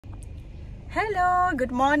Hello,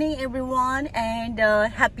 good morning everyone and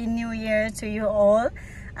happy new year to you all.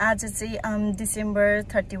 आज चाहिँ December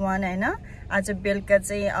 31 हैन आज बेलुका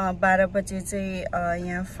चाहिँ 12 बजे चाहिँ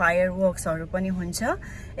यहाँ फायर वर्क्सहरु पनि हुन्छ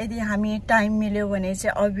यदि हामी टाइम मिल्यो भने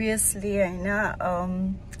चाहिँ obviously हैन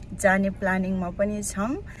जाने प्लानिङमा पनि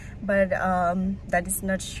छम but that is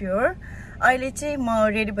not sure. अहिले चाहिँ म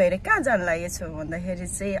रेडी भएर कहाँ जान लागेको छु भन्दाखेरि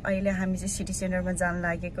चाहिँ अहिले हामी चाहिँ सिटी सेन्टरमा जान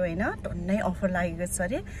लागेको हैन टन्नै अफर लागेको छ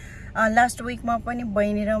रे लास्ट वीकमा पनि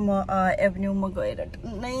बहिनी र म एभन्यूमा गएर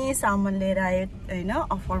टन्नै सामान लिएर आए हैन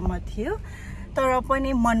अफरमा थियो तर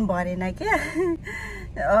पनि मन भरेन के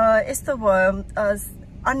यस्तो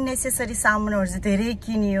अननेसेसरी सामानहरु चाहिँ धेरै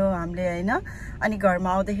किनियो हामीले हैन अनि घरमा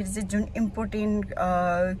आउँदाखेरि चाहिँ जुन इम्पोर्टेन्ट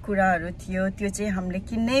कुराहरु थियो त्यो चाहिँ हामीले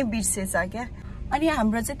किन्नै बिर्सेछ के अनि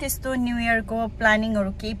हाम्रो चाहिँ त्यस्तो न्यू इयर को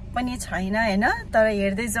प्लानिङहरु केही पनि छैन हैन तर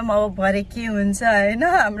हेर्दै जाम अब भरे के हुन्छ हैन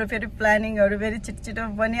हाम्रो फेरि प्लानिङहरु फेरि छिटछिटो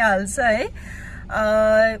पनि हाल्छ है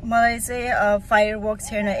मलाई चाहिँ फायर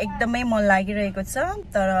वर्क्स हेर्न एकदमै मन लागिरहेको छ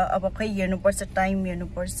तर अब खै हेर्नुपर्छ टाइम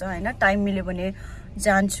हेर्नुपर्छ हैन टाइम मिल्यो भने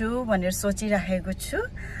जान्छु भनेर सोचिराखेको छु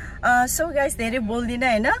सो गाइस धेरै बोल्दिन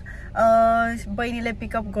हैन बहिनीले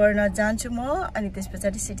पिकअप गर्न जान्छु म अनि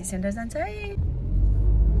त्यसपछि सिटी सेन्टर जान्छ है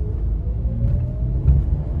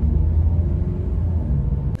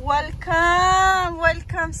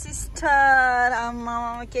वेलकम सिस्टर आमा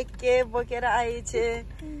के बोकेर आइछे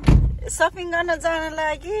शपिङ गर्न जान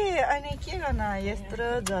लागि अनि के गर्न यत्रो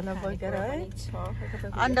झला बोकेर है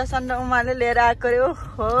अन्डा सन्डा उमाले लिएर आएको रे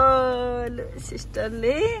हो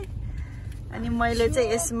सिस्टरले अनि मैले चाहिँ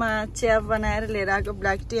यसमा चिया बनाएर लिएर आएको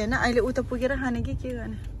ब्ल्याक टी हैन अहिले उता पुगेर खाने के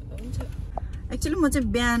गर्ने एक्चुअली म चाहिँ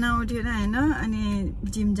बिहान उठेर हैन अनि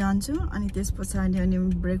जिम जान्छु अनि त्यसपछि अनि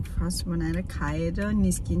ब्रेकफास्ट बनाएर खाएर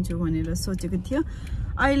निस्किन्छु भनेर सोचेको थियो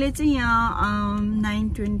अहिले चाहिँ यहाँ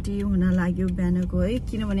 9:20 हुन लाग्यो बिहानको है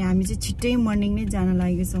किनभने हामी चाहिँ छिट्टै मर्निङ नै जान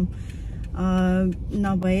लागेको छौं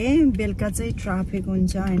नभए बेलुका चाहिँ ट्राफिक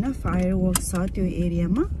हुन्छ हैन फायर वर्क्स छ त्यो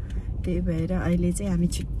एरियामा त्यही भएर अहिले चाहिँ हामी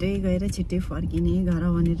छिट्टै गएर छिट्टै फर्किने घर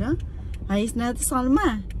भनेर हाइस न त सलमा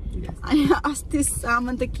अनि अस्ति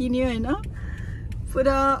सामान त किन्यो हैन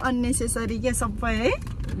पुरा अननेसेसरी के सबै है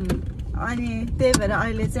अनि त्यही भएर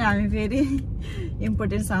अहिले चाहिँ हामी फेरि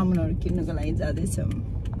इम्पोर्टेन्ट सामानहरु किन्नको लागि जाँदै छौं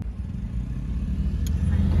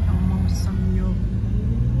अहिलेको मौसम यो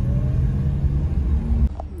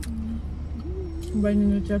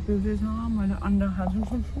बहिनीले चिया पिउँदैछ मैले अन्डा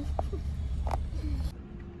खान्छु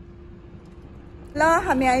ल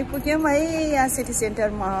हामी आइपुग्यौं है यहाँ सिटी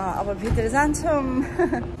सेन्टरमा अब भित्र जान्छौं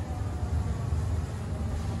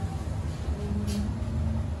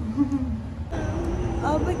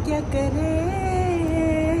अब क्या करे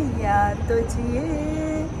या तो जिए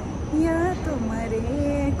या तो मरे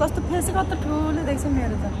कस्तो फेस कस्तो ठुलो देख्छ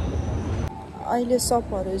मेरो त अहिले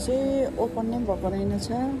सपहरु चाहिँ ओपन नै भएको रहेनछ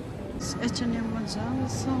H&M मा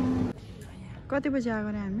जान्छौं कति बजे आएको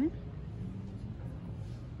रे हामी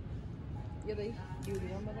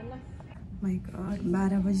माय गॉड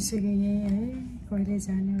 12 बजिसक्यो है कहिले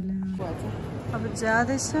जाने होला अब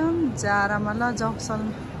जाँदैछौं जारामा ल जक्सन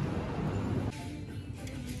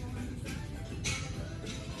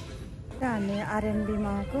हामी R&B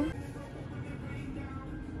मा आको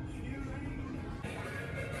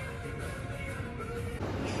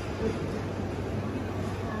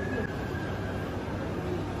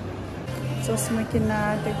चस्मा किन्न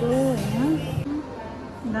आँटेको हैन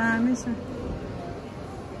दामी छ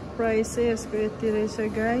प्राइस चाहिँ यसको यति रहेछ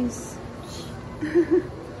गाइस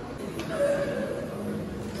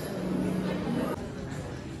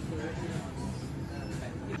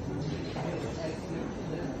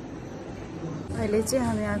अहिले चाहिँ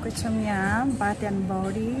हामी आएको छौं यहाँ बाथ एन्ड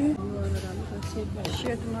बडी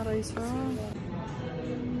सेटमा रहेछ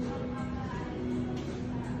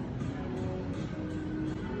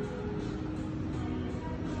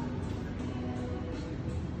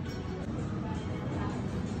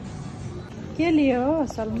के लियो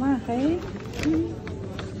सलमा खै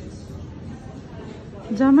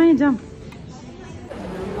जमै जम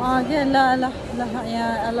के ल ल ल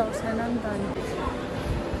यहाँ अलाउ छैन नि त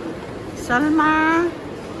सलमा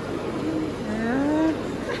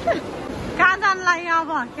कहाँ जान लाग्यो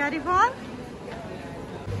अब क्यारी फोन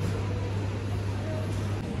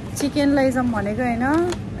चिकन लैजाउँ भनेको हैन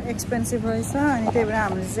एक्सपेन्सिभ रहेछ अनि त्यही भएर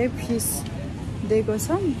हामीले चाहिँ फिस दिएको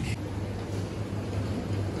छौं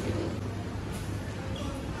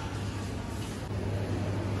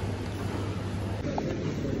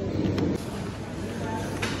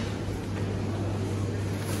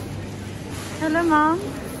हेलो मम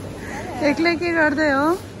एक्लै के गर्दै हो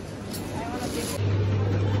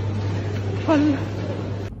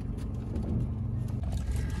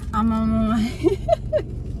आमामा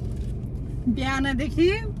बिहानदेखि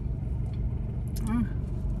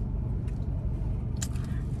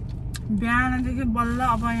बल्ल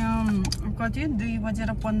अब यहाँ कति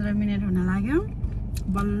 2:15 हुन लाग्यो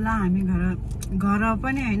बल्ल हामी घर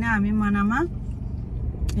पनि हैन हामी मनामा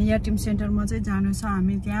यटिम सेन्टरमा चाहिँ जानु छ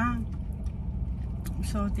हामी त्यहाँ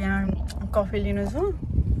सो त्यहाँ कफी लिनु छ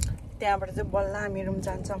त्यहाँबाट चाहिँ बल्ल हामी रुम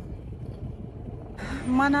जान्छौँ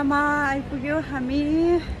मनामा आइपुग्यो हामी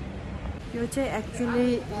यो चाहिँ एक्चुअली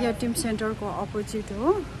यटिम सेन्टरको अपोजिट हो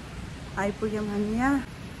आइपुग्यौँ हामी यहाँ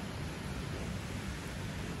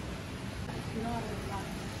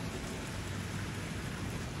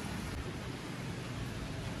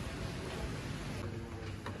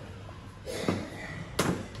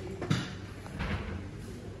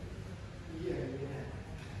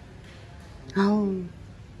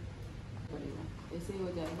ऐसे हो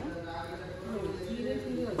जाएगा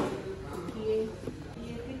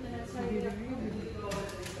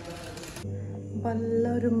बल्ल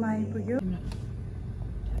रुममा आइपुग्यो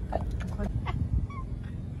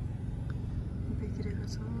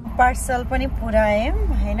पार्सल पनि पुऱ्याएँ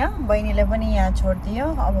हैन बहिनीले पनि यहाँ छोडिदियो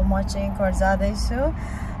अब म चाहिँ घर जाँदैछु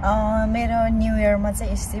मेरो न्यू इयरमा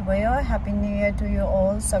चाहिँ यस्तै भयो happy new year to you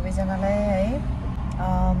all सबैजनालाई है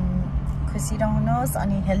खुसी रहनुहोस्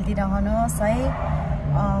अनि हेल्दी रहनुहोस् है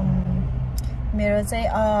मेरो चाहिँ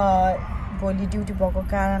भोलि ड्युटी भएको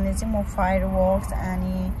कारणले चाहिँ म फायर वर्क्स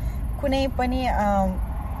अनि कुनै पनि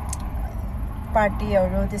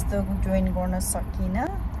पार्टीहरु त्यस्तो जोइन गर्न सकिनँ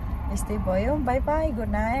यस्तै भयो bye bye good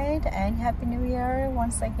night and happy new year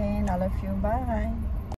once again I love you by